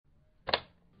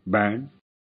Burn.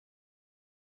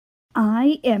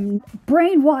 I am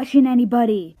brainwashing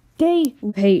anybody. They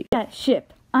hate that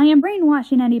ship. I am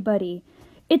brainwashing anybody.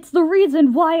 It's the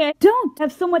reason why I don't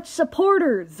have so much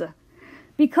supporters.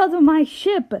 Because of my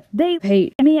ship, they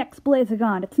hate me,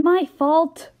 X-Blazagon. It's my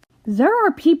fault. There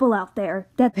are people out there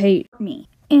that hate me.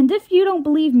 And if you don't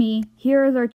believe me, here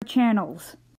are their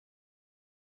channels.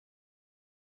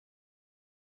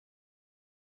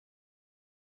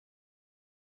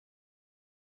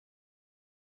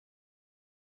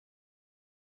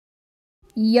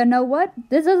 You know what?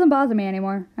 This doesn't bother me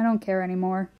anymore. I don't care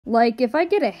anymore. Like, if I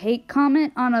get a hate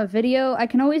comment on a video, I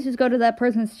can always just go to that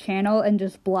person's channel and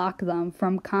just block them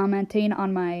from commenting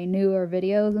on my newer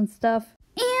videos and stuff.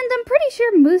 And I'm pretty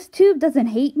sure MooseTube doesn't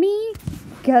hate me,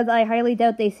 because I highly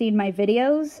doubt they've seen my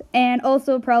videos. And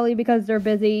also probably because they're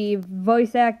busy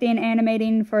voice acting,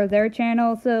 animating for their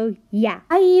channel, so yeah.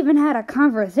 I even had a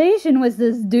conversation with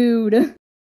this dude.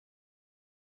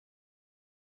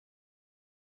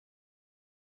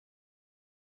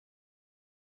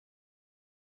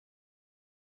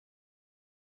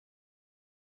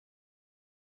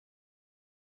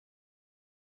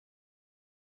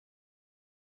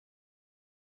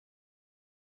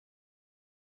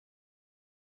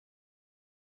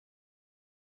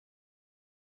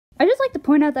 I just like to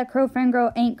point out that Crow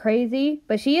Fangirl ain't crazy,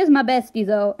 but she is my bestie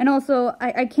though. And also,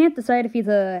 I can't decide if he's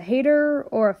a hater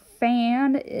or a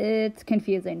fan. It's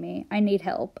confusing me. I need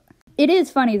help. It is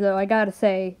funny though, I gotta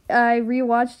say. I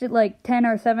rewatched it like 10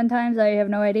 or 7 times, I have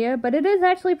no idea, but it is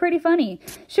actually pretty funny.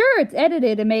 Sure, it's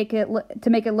edited to make it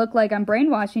look like I'm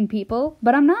brainwashing people,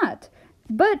 but I'm not.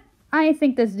 But I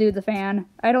think this dude's a fan.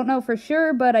 I don't know for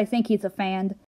sure, but I think he's a fan.